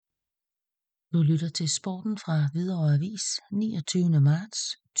Du lytter til Sporten fra Hvidovre Avis 29. marts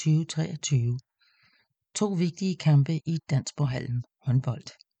 2023. 2 vigtige kampe i Dansborghallen håndbold.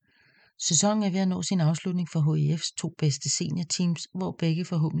 Sæsonen er ved at nå sin afslutning for HIF's 2 bedste seniorteams, hvor begge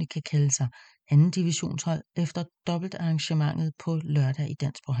forhåbentlig kan kalde sig anden divisionshold efter dobbeltarrangementet på lørdag i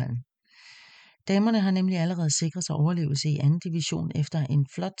Dansborghallen. Damerne har nemlig allerede sikret sig overlevelse i anden division efter en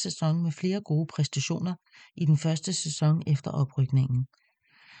flot sæson med flere gode præstationer i den første sæson efter oprykningen.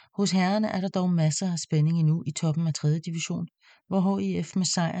 Hos herrerne er der dog masser af spænding endnu i toppen af 3. division, hvor HIF med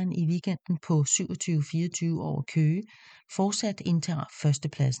sejren i weekenden på 27-24 over Køge fortsat indtager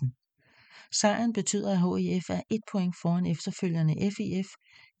førstepladsen. Sejren betyder, at HIF er 1 point foran efterfølgende FIF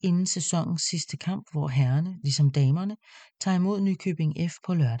inden sæsonens sidste kamp, hvor herrerne, ligesom damerne, tager imod Nykøbing F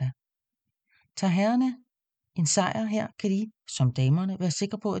på lørdag. Tager herrerne en sejr her, kan de, som damerne, være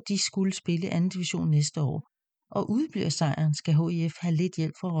sikre på, at de skulle spille anden division næste år. Og udebliver sejren, skal HIF have lidt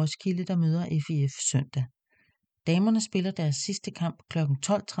hjælp fra Roskilde, der møder FIF søndag. Damerne spiller deres sidste kamp kl.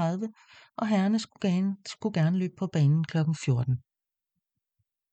 12.30, og herrerne skulle gerne løbe på banen kl. 14.